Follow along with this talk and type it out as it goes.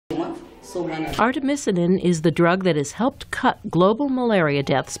Artemisinin is the drug that has helped cut global malaria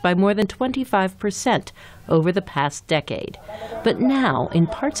deaths by more than 25% over the past decade. But now, in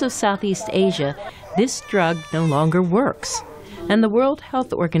parts of Southeast Asia, this drug no longer works. And the World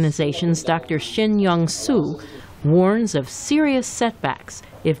Health Organization's Dr. Shin Young-Soo warns of serious setbacks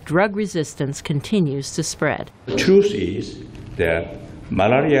if drug resistance continues to spread. The truth is that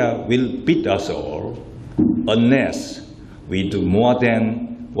malaria will beat us all unless we do more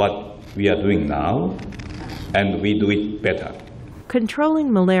than what we are doing now, and we do it better.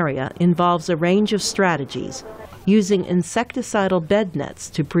 Controlling malaria involves a range of strategies, using insecticidal bed nets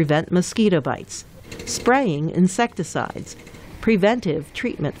to prevent mosquito bites, spraying insecticides, preventive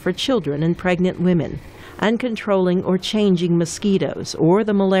treatment for children and pregnant women, and controlling or changing mosquitoes or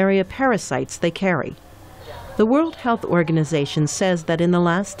the malaria parasites they carry. The World Health Organization says that in the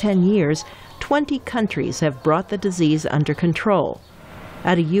last 10 years, 20 countries have brought the disease under control.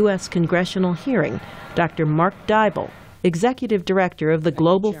 At a U.S. congressional hearing, Dr. Mark Dybul, executive director of the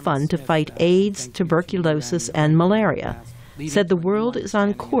Global Fund to Fight AIDS, Tuberculosis, and Malaria, said the world is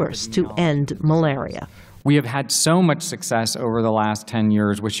on course to end malaria. We have had so much success over the last 10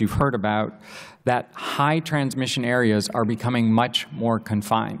 years, which you've heard about, that high transmission areas are becoming much more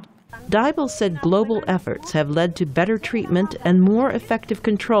confined. Dybul said global efforts have led to better treatment and more effective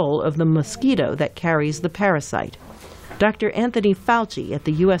control of the mosquito that carries the parasite. Dr. Anthony Fauci at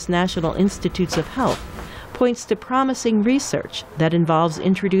the U.S. National Institutes of Health points to promising research that involves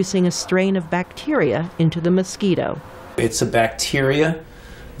introducing a strain of bacteria into the mosquito. It's a bacteria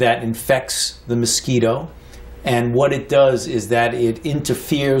that infects the mosquito, and what it does is that it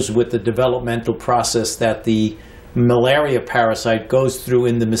interferes with the developmental process that the malaria parasite goes through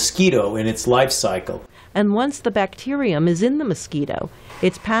in the mosquito in its life cycle. And once the bacterium is in the mosquito,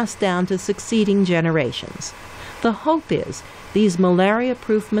 it's passed down to succeeding generations. The hope is these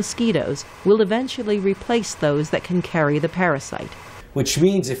malaria-proof mosquitoes will eventually replace those that can carry the parasite. Which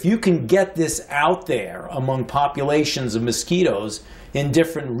means if you can get this out there among populations of mosquitoes in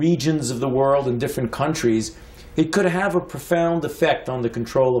different regions of the world and different countries, it could have a profound effect on the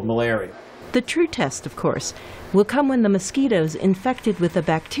control of malaria. The true test, of course, will come when the mosquitoes infected with the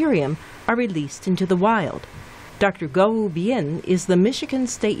bacterium are released into the wild. Dr. Go Bien is the Michigan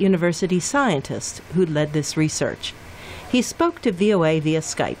State University scientist who led this research. He spoke to VOA via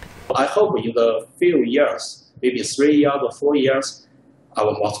Skype. I hope in the few years, maybe 3 years or 4 years,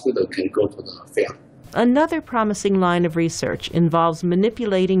 our mosquito can go to the field. Another promising line of research involves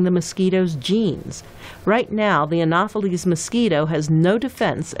manipulating the mosquito's genes. Right now, the Anopheles mosquito has no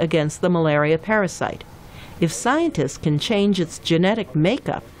defense against the malaria parasite. If scientists can change its genetic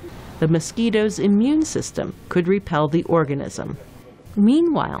makeup, the mosquito's immune system could repel the organism.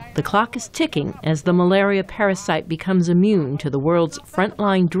 Meanwhile, the clock is ticking as the malaria parasite becomes immune to the world's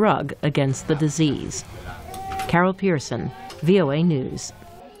frontline drug against the disease. Carol Pearson, VOA News.